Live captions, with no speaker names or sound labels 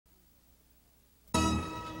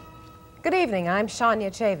Good evening, I'm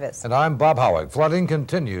Shaunya Chavis. And I'm Bob Howick. Flooding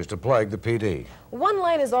continues to plague the PD. One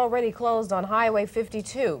lane is already closed on Highway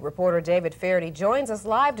 52. Reporter David Faherty joins us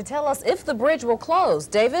live to tell us if the bridge will close.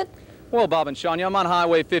 David? Well, Bob and Shaunya, I'm on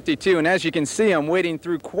Highway 52, and as you can see, I'm wading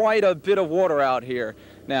through quite a bit of water out here.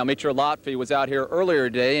 Now, Myrtle Beach was out here earlier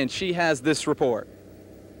today, and she has this report.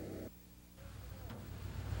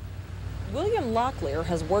 William Locklear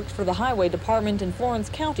has worked for the Highway Department in Florence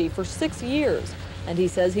County for 6 years, and he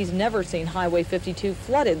says he's never seen Highway 52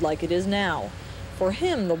 flooded like it is now. For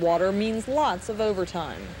him, the water means lots of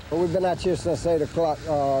overtime. Well, we've been out here since 8 o'clock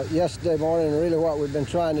yesterday morning, and really what we've been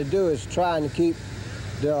trying to do is trying to keep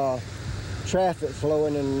the traffic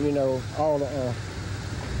flowing and, you know,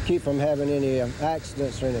 keep from having any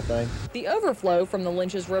accidents or anything. The overflow from the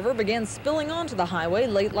Lynches River began spilling onto the highway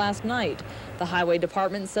late last night. The Highway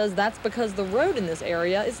Department says that's because the road in this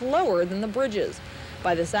area is lower than the bridges.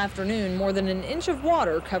 By this afternoon, more than an inch of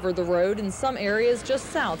water covered the road in some areas just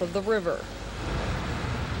south of the river.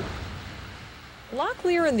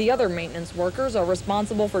 Locklear and the other maintenance workers are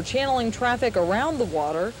responsible for channeling traffic around the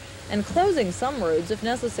water and closing some roads if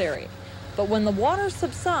necessary. But when the water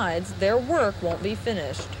subsides, their work won't be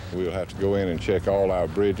finished. We'll have to go in and check all our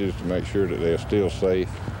bridges to make sure that they're still safe.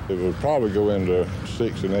 It will probably go into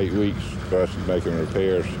 6 and 8 weeks for us making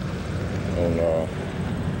repairs on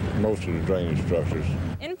most of the drainage structures.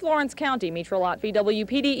 In Florence County, Myrtle Beach,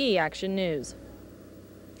 Wpde Action News.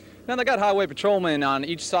 Now, they got highway patrolmen on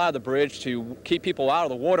each side of the bridge to keep people out of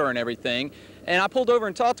the water and everything. And I pulled over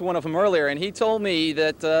and talked to one of them earlier, and he told me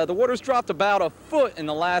that the water's dropped about a foot in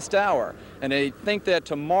the last hour. And they think that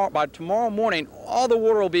by tomorrow morning, all the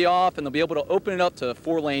water will be off, and they'll be able to open it up to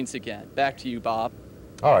 4 lanes again. Back to you, Bob.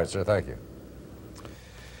 All right, sir, thank you.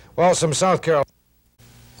 Well, some South Carolina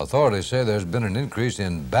authorities say there's been an increase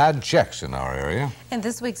in bad checks in our area. In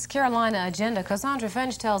this week's Carolina Agenda, Cassandra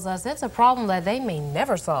Finch tells us it's a problem that they may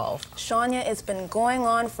never solve. Shaunya, it's been going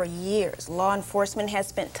on for years. Law enforcement has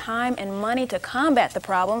spent time and money to combat the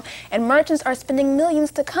problem, and merchants are spending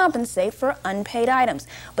millions to compensate for unpaid items.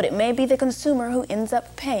 But it may be the consumer who ends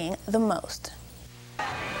up paying the most.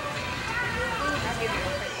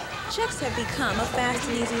 Checks have become a fast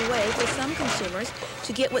and easy way for some consumers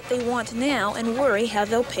to get what they want now and worry how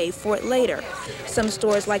they'll pay for it later. Some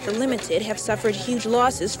stores like the Limited have suffered huge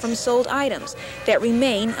losses from sold items that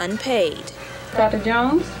remain unpaid. Dr.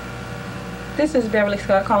 Jones, this is Beverly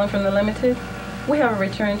Scott calling from the Limited. We have a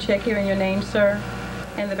return check here in your name, sir.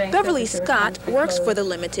 And the bank Beverly Scott works for the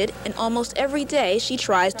Limited, and almost every day she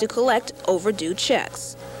tries to collect overdue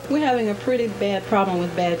checks. We're having a pretty bad problem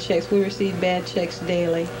with bad checks. We receive bad checks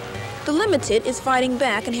daily. The Limited is fighting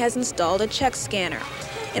back and has installed a check scanner.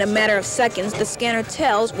 In a matter of seconds, the scanner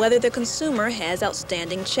tells whether the consumer has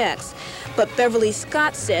outstanding checks. But Beverly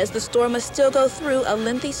Scott says the store must still go through a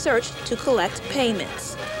lengthy search to collect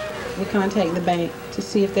payments. We contact the bank to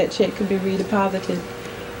see if that check could be redeposited.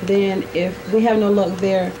 Then if we have no luck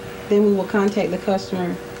there, then we will contact the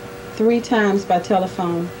customer 3 times by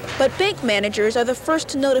telephone. But bank managers are the first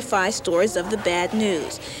to notify stores of the bad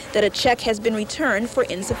news, that a check has been returned for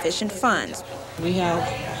insufficient funds. We have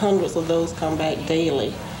hundreds of those come back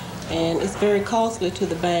daily, and it's very costly to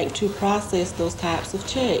the bank to process those types of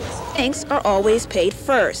checks. Banks are always paid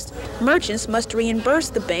first. Merchants must reimburse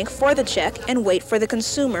the bank for the check and wait for the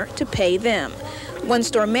consumer to pay them. One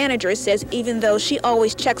store manager says even though she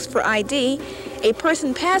always checks for ID, a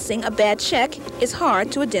person passing a bad check is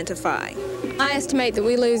hard to identify. I estimate that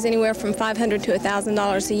we lose anywhere from $500 to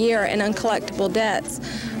 $1,000 a year in uncollectible debts.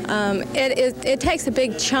 It takes a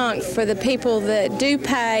big chunk for the people that do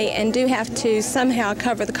pay and do have to somehow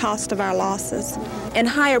cover the cost of our losses. And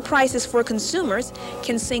higher prices for consumers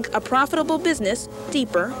can sink a profitable business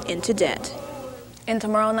deeper into debt. In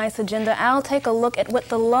tomorrow night's agenda, I'll take a look at what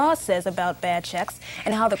the law says about bad checks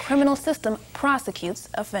and how the criminal system prosecutes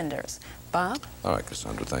offenders. Bob? All right,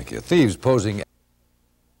 Cassandra, thank you. Thieves posing.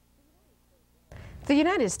 The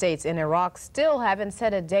United States and Iraq still haven't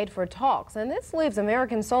set a date for talks, and this leaves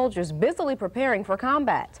American soldiers busily preparing for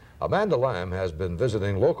combat. Amanda Lamb has been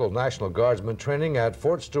visiting local National Guardsmen training at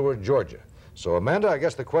Fort Stewart, Georgia. So, Amanda, I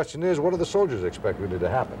guess the question is, what do the soldiers expect really to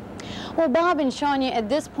happen? Well, Bob and Shaunya, at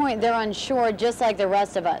this point, they're unsure, just like the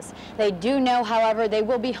rest of us. They do know, however, they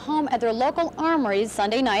will be home at their local armories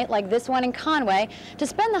Sunday night, like this one in Conway, to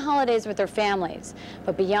spend the holidays with their families.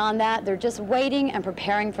 But beyond that, they're just waiting and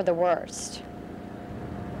preparing for the worst.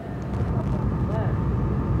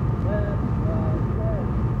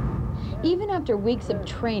 Even after weeks of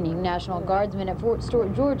training, National Guardsmen at Fort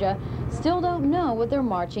Stewart, Georgia, still don't know what they're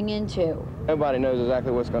marching into. Nobody knows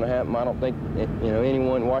exactly what's going to happen. I don't think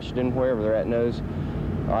anyone in Washington, wherever they're at, knows.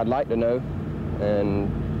 I'd like to know,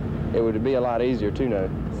 and it would be a lot easier to know.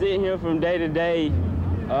 Sitting here from day to day,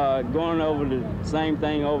 going over the same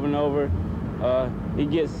thing over and over, it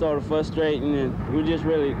gets sort of frustrating, and we're just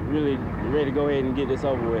really ready to go ahead and get this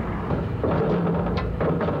over with.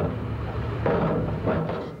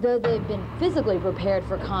 Though they've been physically prepared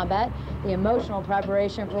for combat, the emotional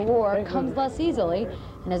preparation for war comes less easily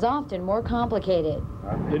and is often more complicated.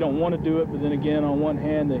 They don't want to do it, but then again, on one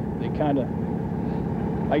hand, they kind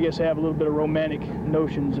of, I guess, have a little bit of romantic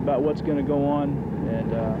notions about what's going to go on,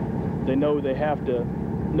 and they know they have to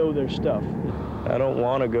know their stuff. I don't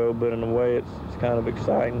want to go, but in a way, it's kind of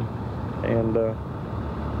exciting, and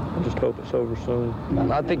I just hope it's over soon.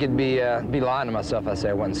 I think it'd be lying to myself if I say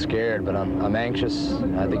I wasn't scared, but I'm anxious.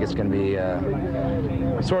 I think it's going to be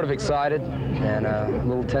sort of excited and a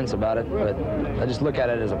little tense about it, but I just look at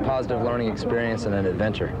it as a positive learning experience and an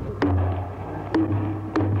adventure.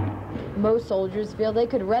 Most soldiers feel they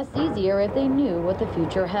could rest easier if they knew what the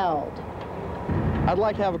future held. I'd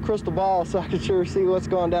like to have a crystal ball so I could sure see what's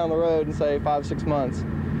going down the road in, say, 5 or 6 months.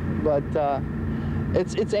 But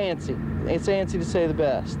it's antsy. It's antsy to say the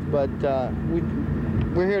best. But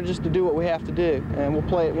we're here just to do what we have to do, and we'll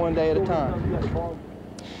play it one day at a time.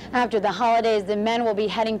 After the holidays, the men will be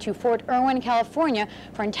heading to Fort Irwin, California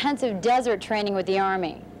for intensive desert training with the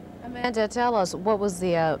Army. Amanda, tell us, what was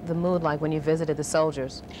the mood like when you visited the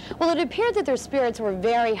soldiers? Well, it appeared that their spirits were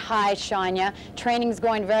very high, Shaunya. Training's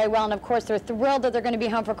going very well, and of course they're thrilled that they're going to be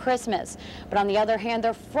home for Christmas. But on the other hand,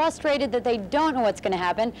 they're frustrated that they don't know what's going to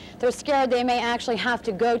happen. They're scared they may actually have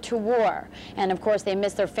to go to war. And of course, they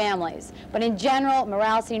miss their families. But in general,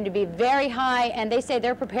 morale seemed to be very high, and they say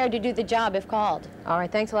they're prepared to do the job if called. All right,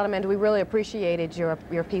 thanks a lot, Amanda. We really appreciated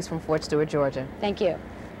your piece from Fort Stewart, Georgia. Thank you.